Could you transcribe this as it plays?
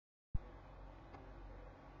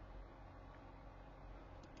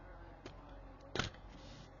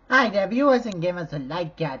Hi there, viewers, and give us a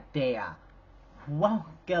like out there.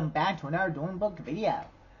 Welcome back to another Dorn Book video.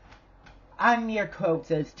 I'm your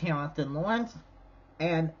co-host, Jonathan Lawrence,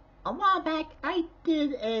 and a while back I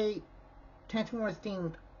did a Transformers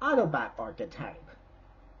themed Autobot archetype.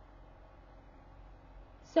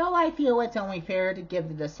 So I feel it's only fair to give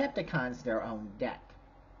the Decepticons their own deck.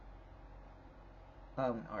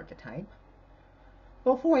 Archetype.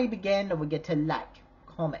 Before we begin, don't forget to like,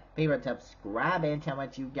 comment, favorite, subscribe, and tell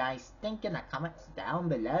what you guys think in the comments down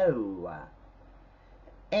below.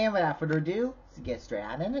 And without further ado, let's get straight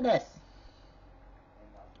out into this.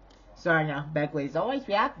 Starting alphabetically as always,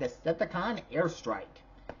 we have Decepticon Airstrike.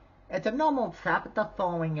 It's a normal trap with the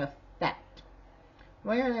following effect.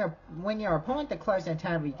 When your opponent declares an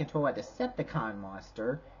attack where you control a Decepticon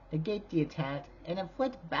monster, negate the attack and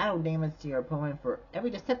inflict battle damage to your opponent for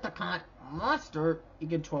every Decepticon monster you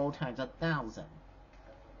control times 1,000.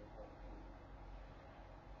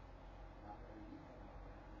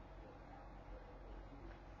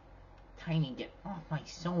 Tiny, get off my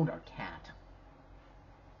shoulder, cat.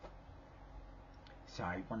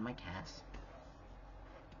 Sorry, one of my cats.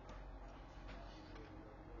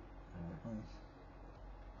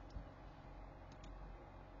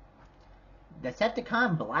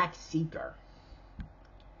 Decepticon Black Seeker.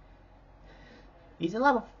 He's a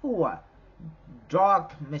level 4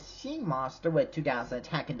 Dark Machine Monster with 2,000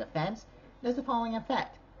 attack and defense. There's the following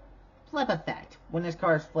effect. Flip effect. When this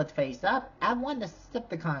card is flipped face up, add one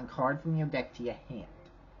Decepticon card from your deck to your hand.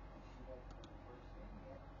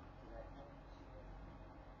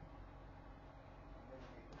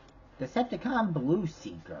 Decepticon Blue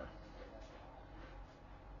Seeker.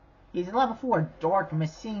 He's a level 4 Dark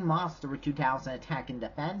Machine Monster with 2,000 attack and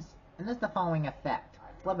defense, and there's the following effect.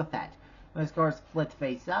 Flip effect. When this card is flipped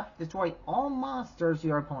face up, destroy all monsters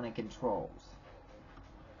your opponent controls.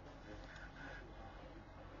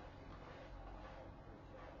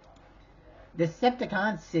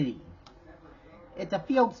 Decepticon City. It's a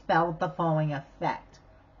field spell with the following effect.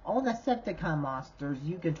 All Decepticon monsters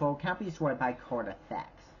you control can't be destroyed by card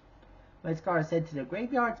effects. When this card is sent to the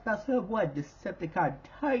graveyard, special one Decepticon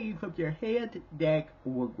Titan from your hand, deck,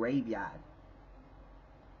 or graveyard.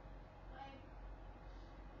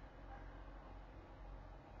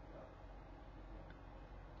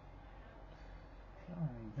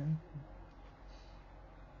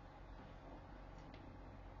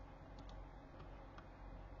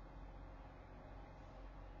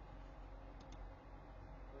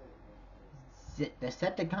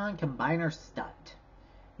 Decepticon Combiner Stunt.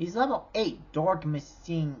 He's level 8 Dark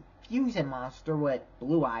Machine Fusion Monster with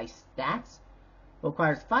Blue Eye stats.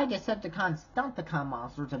 Requires 5 Decepticon Stunticon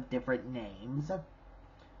monsters of different names.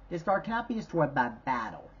 This card cannot be destroyed by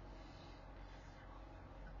battle.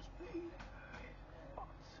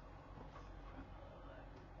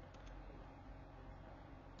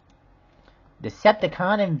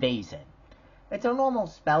 Decepticon Invasion. It's a normal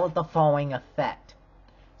spell with the following effect.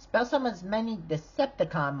 Spell summon as many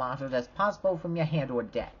Decepticon monsters as possible from your hand or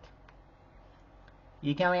deck.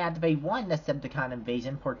 You can only activate one Decepticon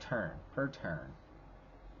Invasion per turn.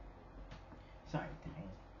 Sorry,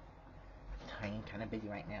 Tiny. I'm kind of busy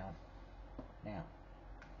right now.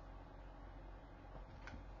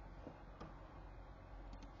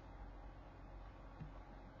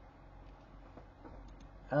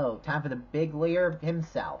 Oh, time for the big leader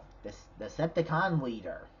himself, the Decepticon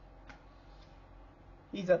Leader.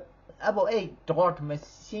 He's a level 8 Dark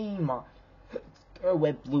Machine Monster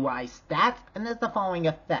with Blue Eye stats, and there's the following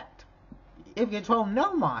effect. If you control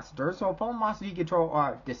no monsters, or if all monsters you control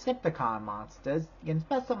are Decepticon monsters, you can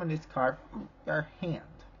special summon this card from your hand.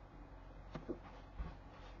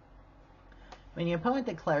 When your opponent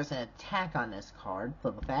declares an attack on this card,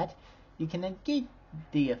 flip effect, you can negate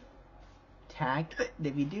the attack.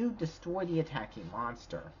 If you do, destroy the attacking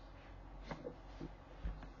monster.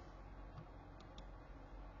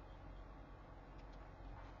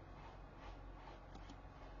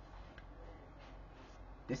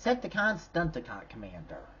 Decepticon Stunticon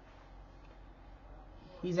Commander.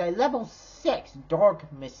 He's a level 6 Dark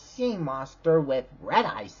Machine Monster with Red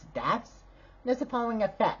Eye stats. There's the following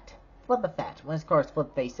effect. Flip effect. When this card is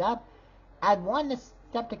flipped face up, add one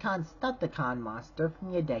Decepticon Stunticon monster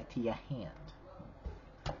from your deck to your hand.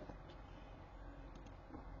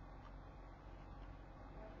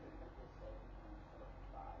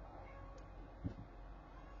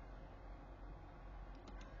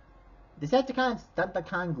 Decepticon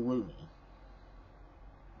Stunticon Gloomy.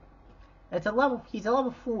 He's a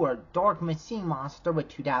level 4 Dark Machine Monster with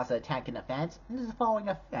 2,000 attack and defense, and there's the following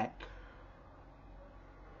effect.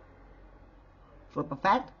 Flip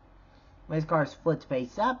effect. When his card splits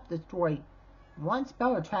face up, destroy one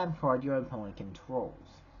spell or trap card your opponent controls.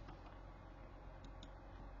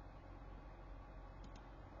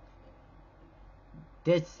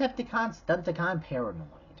 Decepticon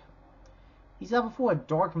Paranoid. He's level 4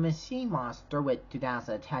 Dark Machine monster with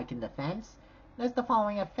 2000 attack and defense. And has the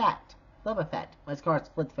following effect. Flip effect. When this card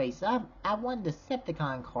splits face up, add one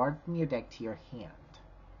Decepticon card from your deck to your hand.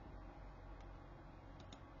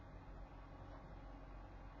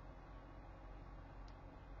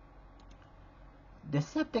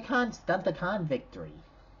 Decepticon Victory.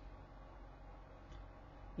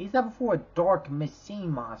 He's level 4 Dark Machine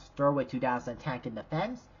monster with 2000 attack and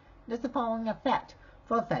defense. And has the following effect.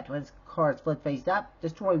 Flip effect. When this card split face up,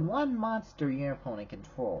 destroy one monster your opponent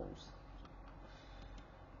controls.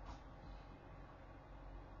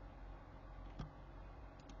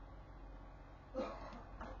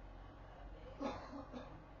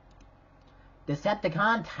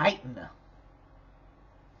 Decepticon Titan.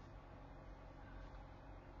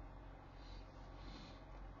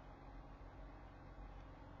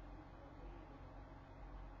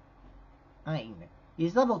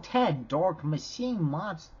 He's level 10 Dark Machine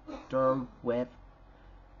monster with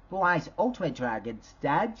Blue Eyes Ultimate Dragon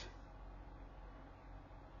stat.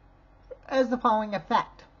 As the following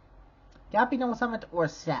effect. Cannot be normal summoned or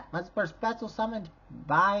set. Must be special summoned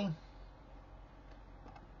by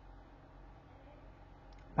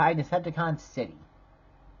Decepticon City.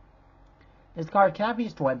 This card cannot be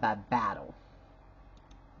destroyed by battle.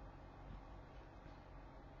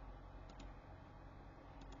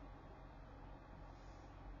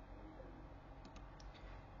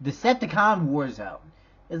 Decepticon Warzone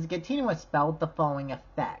is a continuous spell with the following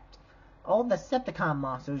effect. All Decepticon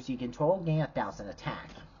monsters you control gain 1000 attack.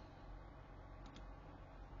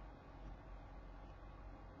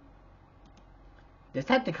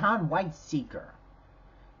 Decepticon White Seeker.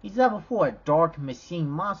 He's level 4 Dark Machine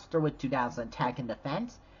monster with 2000 attack and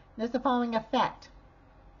defense. And has the following effect.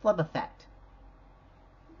 Flip effect.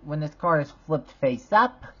 When this card is flipped face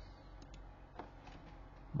up.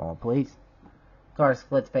 More please. Card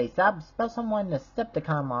splits face up, spell summon the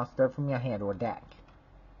Decepticon monster from your hand or deck.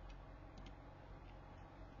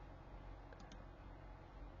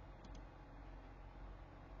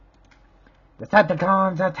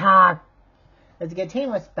 Decepticons Attack! It's a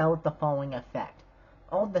continuous spell with the following effect.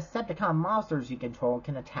 All Decepticon monsters you control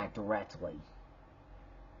can attack directly.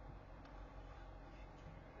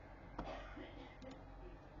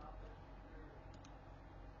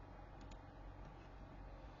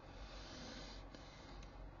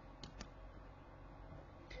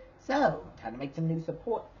 So, time to make some new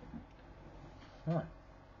support. Huh.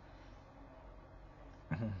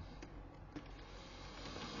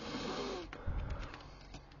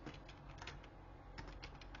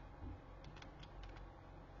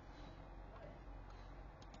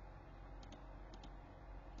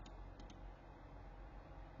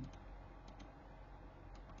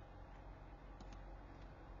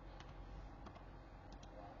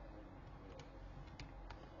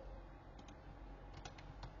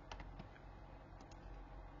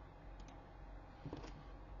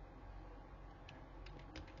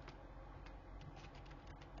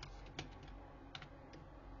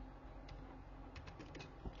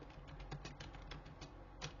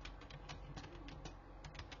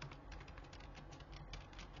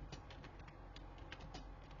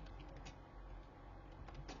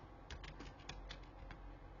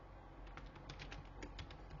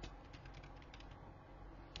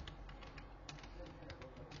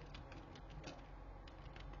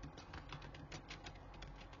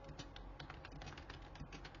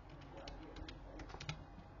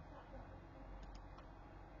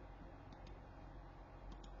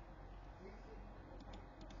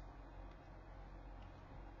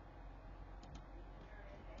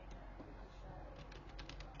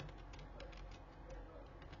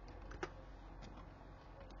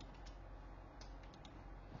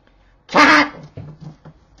 Cat!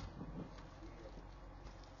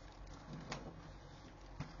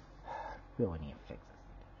 Really need to fix this.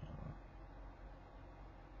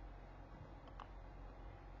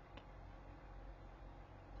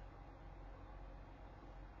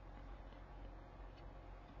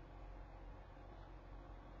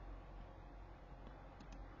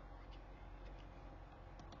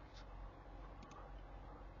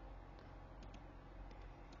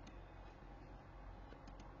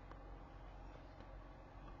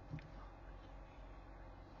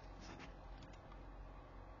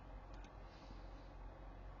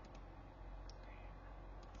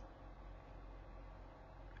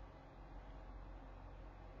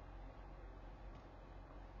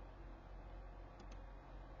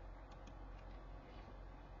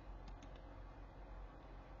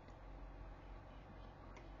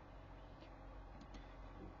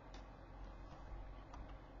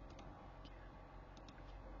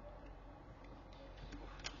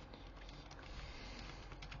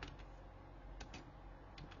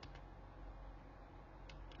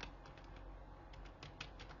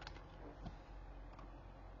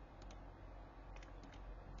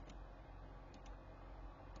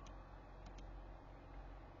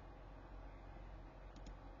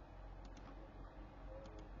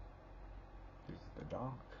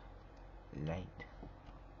 dark light.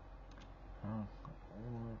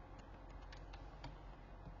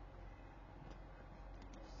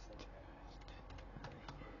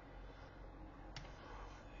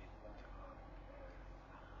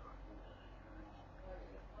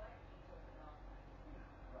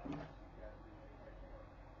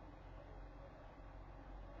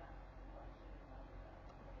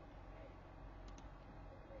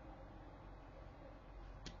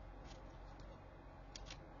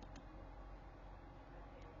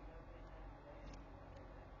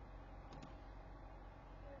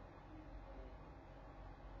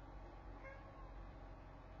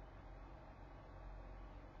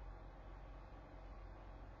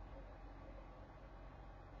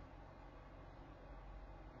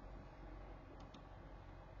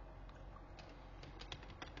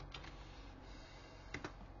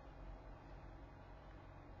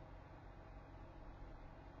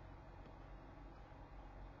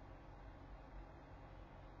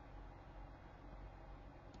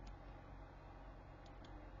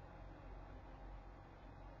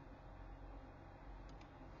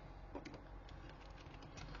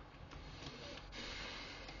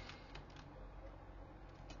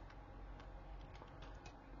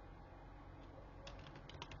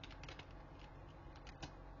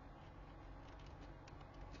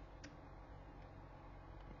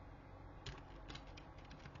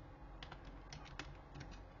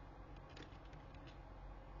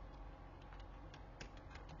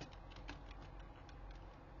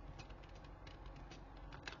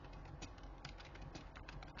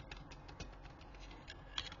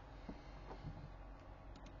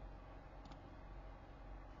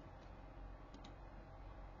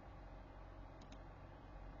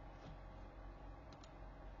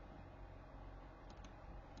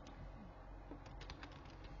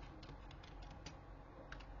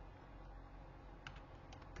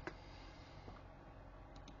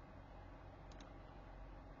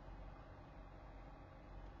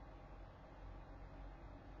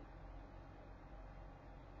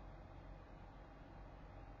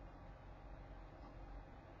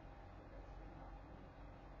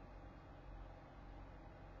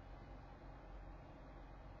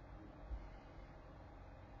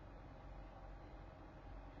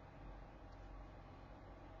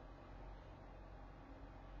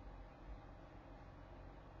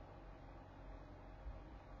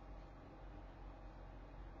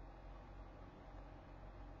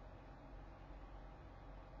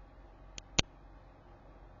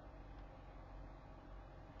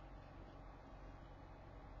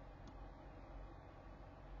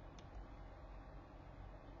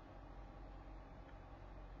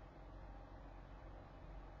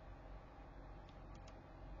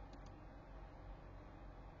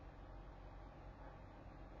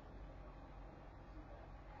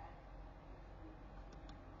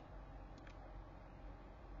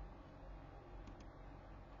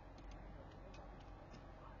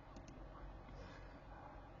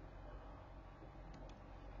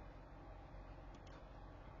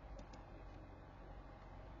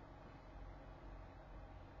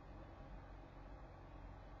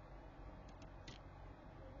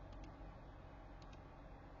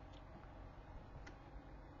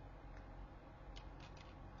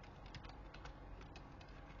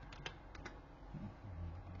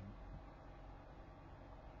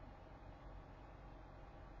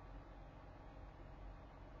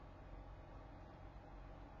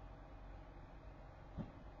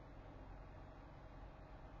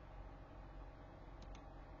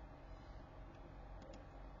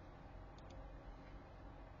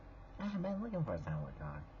 I've been looking for a sound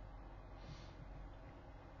on.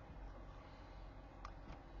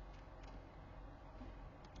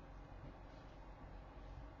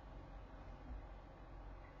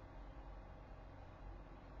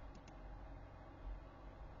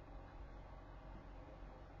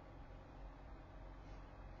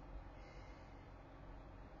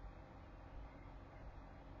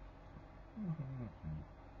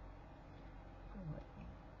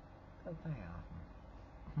 Go play off.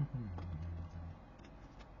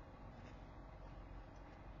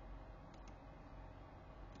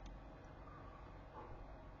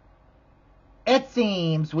 It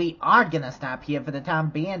seems we are gonna stop here for the time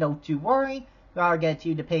being, don't you worry. I'll get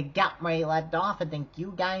you to pick up where you left off, and thank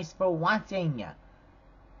you guys for watching.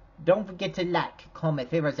 Don't forget to like, comment,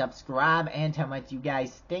 favorite, subscribe, and tell me what you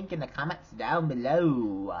guys think in the comments down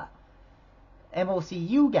below. And we'll see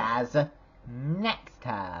you guys next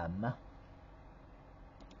time.